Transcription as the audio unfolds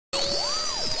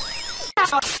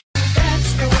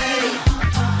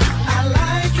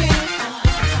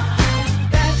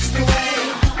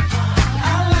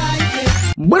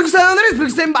Bueno, ¿qué tal, Andrés? Espero que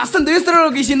estén bastante bien.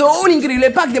 Estaré diciendo un increíble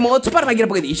pack de mods para Minecraft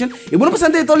Pocket Edition. Y bueno, pues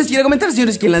antes de todo les quiero comentar,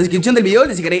 señores, que en la descripción del video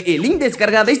les dejaré el link de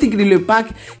descarga de este increíble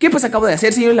pack que pues acabo de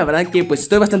hacer, señores. La verdad que pues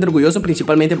estoy bastante orgulloso,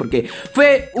 principalmente porque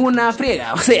fue una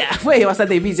friega. O sea, fue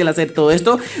bastante difícil hacer todo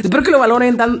esto. Espero que lo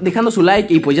valoren dejando su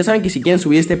like. Y pues ya saben que si quieren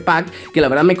subir este pack, que la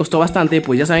verdad me costó bastante,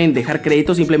 pues ya saben, dejar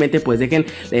crédito. Simplemente pues dejen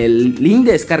el link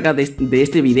de descarga de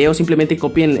este video. Simplemente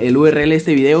copien el URL de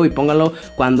este video y pónganlo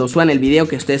cuando suban el video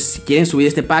que ustedes quieren subir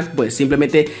este pack. Pues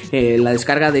simplemente la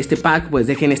descarga de este pack, pues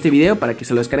dejen este video para que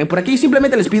se lo descarguen por aquí.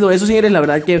 Simplemente les pido eso, señores. La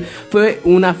verdad que fue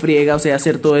una friega, o sea,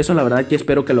 hacer todo eso. La verdad que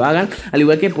espero que lo hagan. Al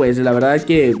igual que pues la verdad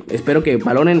que espero que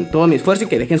valoren todo mi esfuerzo y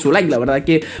que dejen su like. La verdad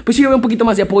que pues sí, yo veo un poquito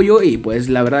más de apoyo. Y pues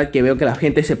la verdad que veo que la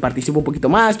gente se participa un poquito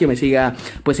más, que me siga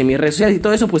pues en mis redes sociales y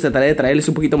todo eso. Pues trataré de traerles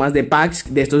un poquito más de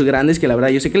packs de estos grandes que la verdad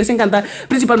yo sé que les encanta,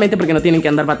 principalmente porque no tienen que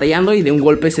andar batallando y de un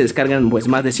golpe se descargan pues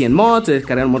más de 100 mods, se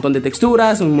descargan un montón de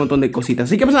texturas, un montón de cositas.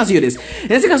 Así que pues nada, señores,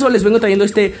 en este caso les vengo trayendo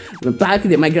este pack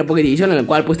de Minecraft Pocket Edition, en el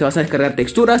cual pues te vas a descargar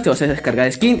texturas, te vas a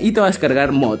descargar skin y te vas a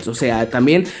descargar mods. O sea,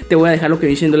 también te voy a dejar lo que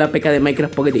viene siendo la APK de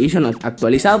Minecraft Pocket Edition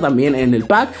actualizado también en el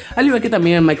pack, al igual que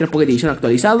también el Minecraft Pocket Edition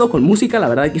actualizado con música. La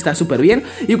verdad que está súper bien.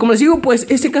 Y como les digo, pues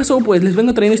este caso pues les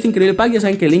vengo trayendo este increíble pack. Ya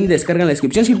saben que el link de descarga en la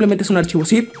descripción, simplemente es un archivo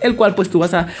zip, el cual pues tú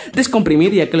vas a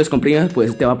descomprimir, y ya que lo descomprimas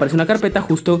pues te va a aparecer una carpeta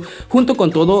justo junto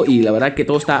con todo, y la verdad que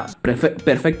todo está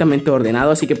perfectamente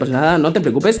ordenado, así que pues nada, no te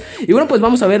preocupes. Y bueno, pues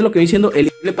vamos a ver lo que viene siendo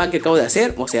el pack que acabo de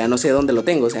hacer. O sea, no sé dónde lo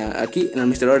tengo, o sea, aquí en el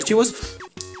administrador de archivos.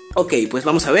 Ok, pues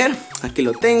vamos a ver, aquí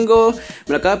lo tengo,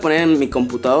 me lo acabo de poner en mi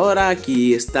computadora,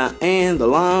 aquí está en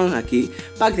Dolan, aquí,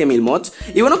 pack de 1000 mods.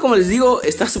 Y bueno, como les digo,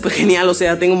 está súper genial, o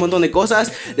sea, tengo un montón de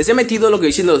cosas. Les he metido lo que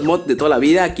diciendo los mods de toda la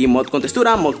vida, aquí mod con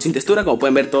textura, mod sin textura. Como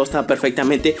pueden ver, todo está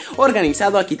perfectamente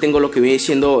organizado. Aquí tengo lo que viene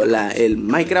siendo el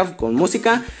Minecraft con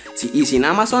música y sin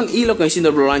Amazon, y lo que viene siendo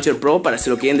el Blue Launcher Pro para si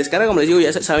lo quieren descargar. Como les digo,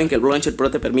 ya saben que el Blue Launcher Pro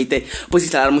te permite pues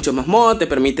instalar muchos más mods, te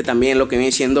permite también lo que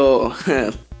viene siendo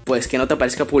pues que no te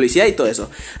aparezca publicidad y todo eso.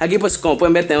 Aquí pues como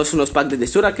pueden ver tenemos unos packs de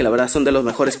textura que la verdad son de los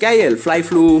mejores que hay. El Fly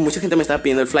Flu, mucha gente me estaba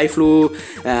pidiendo el Fly Flu,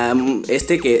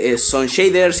 que son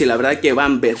shaders y la verdad que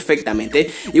van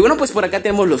perfectamente. Y bueno, pues por acá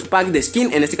tenemos los packs de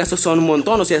skin. En este caso son un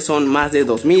montón, o sea, son más de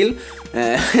 2000.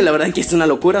 La verdad que es una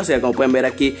locura, o sea, como pueden ver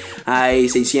aquí hay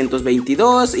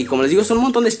 622. Y como les digo, son un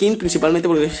montón de skin, principalmente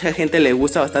porque a esa gente le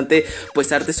gusta bastante pues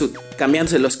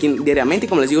cambiándose los skins diariamente. Y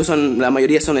como les digo, la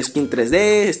mayoría son skin 3D,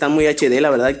 están muy HD, la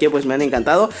verdad que pues me han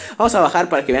encantado. Vamos a bajar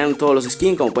para que vean todos los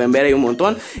skins. Como pueden ver hay un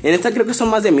montón. En esta creo que son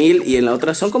más de 1000 y en la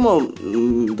otra son como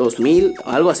 2000 o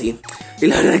algo así. Y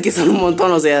la verdad que son un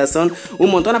montón, o sea, son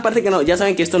un montón. Aparte que no, ya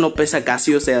saben que esto no pesa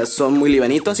casi, o sea, son muy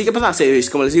livianitos. Así que pues nada,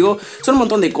 como les digo, son un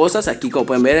montón de cosas. Aquí como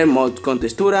pueden ver, el mod con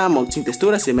textura, mod sin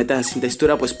textura. Si se meten sin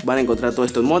textura pues van a encontrar todos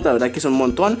estos mods. La verdad que son un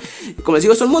montón. Y como les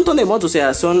digo, son un montón de mods, o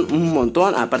sea, son un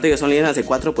montón. Aparte que son líneas de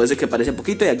 4, puede ser que parece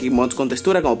poquito. Y aquí mods con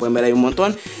textura, como pueden ver hay un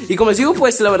montón. Y como les digo,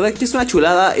 pues la verdad que es una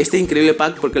chulada este increíble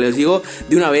pack, porque les digo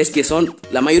de una vez que son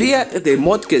la mayoría de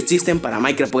mods que existen para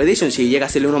Minecraft Pocket Edition. Si llega a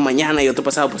salir uno mañana y otro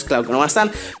pasado, pues claro que no va a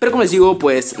estar, pero como les digo,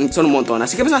 pues son un montón.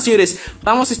 Así que pues nada, señores,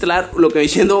 vamos a instalar lo que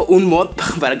viene siendo un mod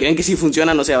para que vean que sí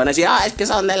funcionan. No se van a decir, es que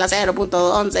son de la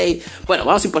 0.11. Bueno,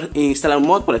 vamos a instalar un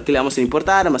mod. Por aquí le vamos a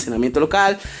importar almacenamiento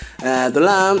local,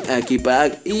 Dolan, aquí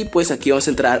pack, y pues aquí vamos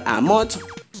a entrar a mods.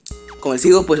 Como les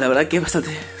digo, pues la verdad que es bastante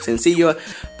sencillo.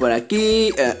 Por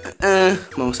aquí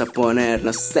vamos a poner,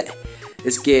 no sé,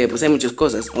 es que pues hay muchas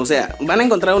cosas. O sea, van a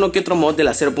encontrar uno que otro mod de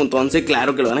la 0.11.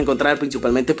 Claro que lo van a encontrar,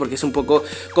 principalmente porque es un poco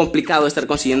complicado estar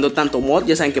consiguiendo tanto mod.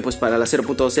 Ya saben que pues para la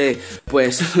 0.11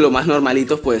 pues lo más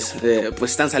normalito pues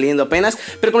están saliendo apenas.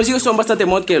 Pero como les digo, son bastante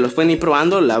mod que los pueden ir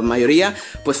probando. La mayoría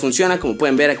pues funciona. Como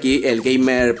pueden ver aquí el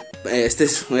gamer, este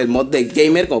es el mod de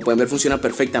gamer, como pueden ver funciona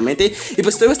perfectamente. Y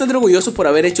pues estoy bastante orgulloso por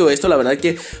haber hecho esto. La verdad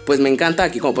que pues me encanta.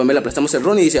 Aquí como pueden ver le prestamos el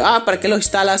run y dice, ¿para qué lo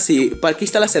instalas? Y ¿para qué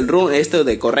instalas el run esto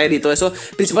de correr y todo eso?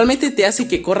 Principalmente te hace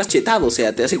que corras chetado, o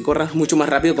sea, te hace que corras mucho más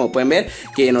rápido. Como pueden ver,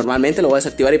 que normalmente lo voy a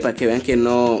desactivar y para que vean que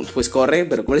no pues corre.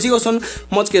 Pero como les digo, son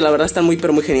mods que la verdad están muy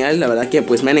pero muy geniales. La verdad que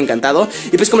pues me han encantado.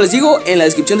 Y pues como les digo, en la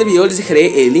descripción del video les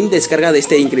dejaré el link de descarga de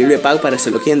este increíble pack para que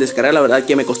se lo quieran descargar. La verdad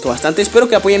que me costó bastante. Espero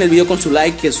que apoyen el video con su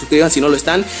like, que se suscriban si no lo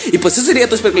están. Y pues eso sería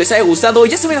todo, espero que les haya gustado.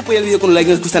 Ya saben, apoyar el video con un like,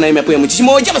 no les cuesta nada y me apoya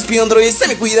muchísimo. Ya los pido, Android, se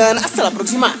me cuidan, hasta la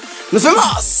próxima, nos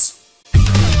vemos.